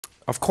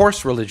Of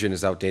course religion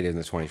is outdated in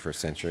the 21st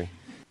century.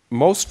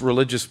 Most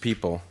religious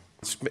people,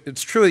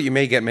 it's true that you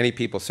may get many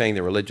people saying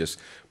they're religious,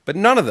 but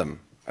none of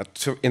them,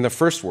 in the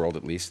first world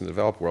at least, in the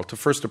developed world, to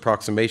first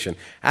approximation,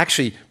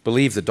 actually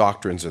believe the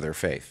doctrines of their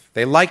faith.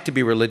 They like to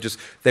be religious.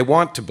 They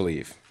want to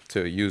believe,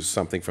 to use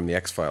something from the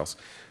X-Files.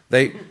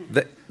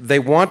 They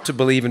want to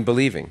believe in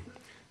believing.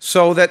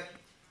 So that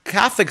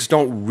Catholics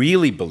don't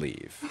really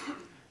believe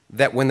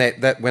that when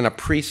a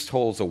priest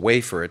holds a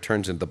wafer, it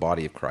turns into the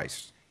body of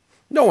Christ.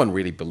 No one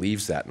really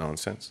believes that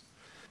nonsense.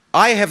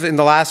 I have, in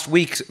the last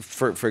week,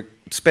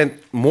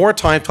 spent more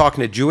time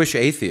talking to Jewish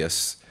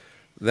atheists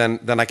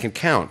than I can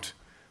count.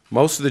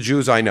 Most of the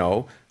Jews I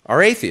know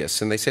are atheists,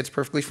 and they say it's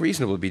perfectly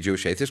reasonable to be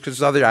Jewish atheists because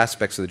there's other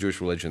aspects of the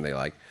Jewish religion they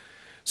like.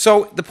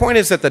 So the point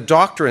is that the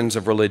doctrines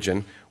of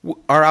religion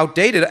are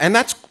outdated, and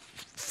that's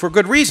for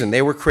good reason.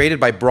 They were created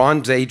by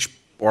Bronze Age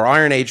or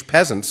Iron Age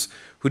peasants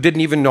who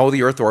didn't even know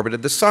the Earth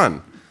orbited the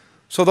sun.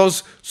 So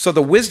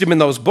the wisdom in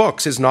those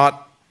books is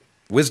not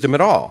wisdom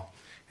at all.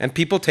 And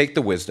people take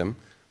the wisdom.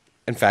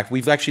 In fact,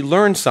 we've actually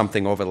learned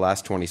something over the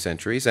last 20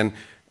 centuries,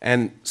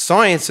 and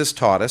science has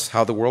taught us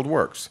how the world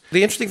works.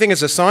 The interesting thing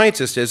as a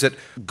scientist is that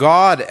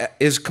God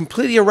is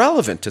completely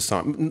irrelevant to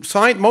science.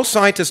 Most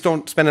scientists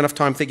don't spend enough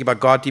time thinking about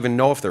God to even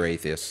know if they're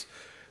atheists,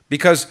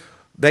 because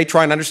they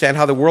try and understand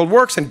how the world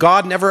works, and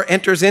God never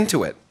enters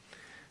into it.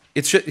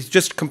 It's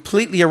just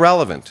completely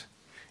irrelevant.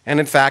 And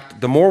in fact,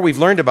 the more we've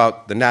learned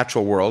about the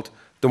natural world,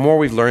 the more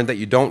we've learned that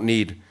you don't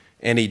need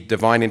any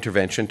divine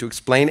intervention to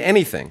explain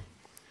anything.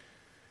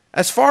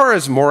 As far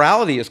as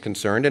morality is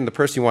concerned, and the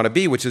person you want to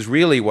be, which is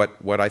really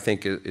what I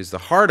think is the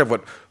heart of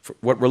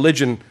what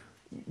religion,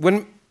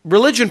 when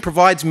religion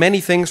provides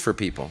many things for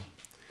people,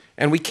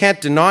 and we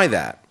can't deny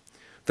that.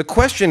 The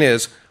question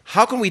is,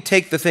 how can we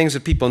take the things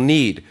that people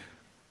need,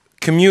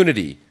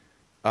 community,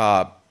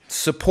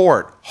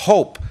 support,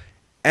 hope,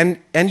 and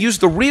use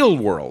the real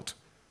world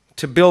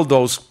to build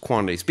those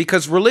quantities?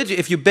 Because religion,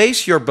 if you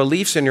base your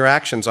beliefs and your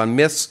actions on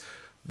myths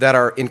that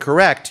are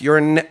incorrect, you're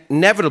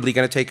inevitably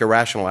going to take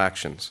irrational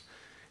actions.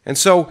 And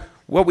so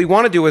what we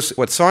want to do is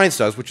what science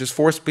does, which is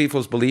force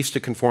people's beliefs to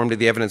conform to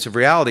the evidence of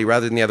reality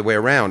rather than the other way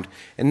around,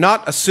 and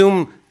not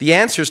assume the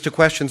answers to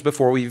questions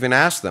before we even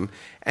ask them,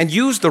 and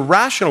use the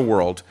rational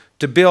world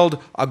to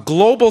build a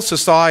global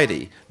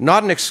society,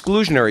 not an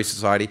exclusionary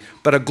society,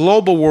 but a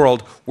global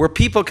world where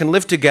people can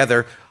live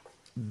together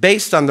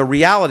based on the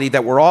reality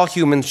that we're all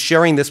humans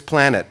sharing this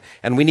planet,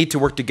 and we need to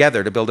work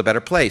together to build a better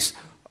place.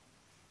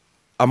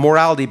 A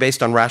morality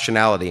based on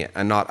rationality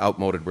and not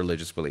outmoded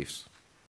religious beliefs.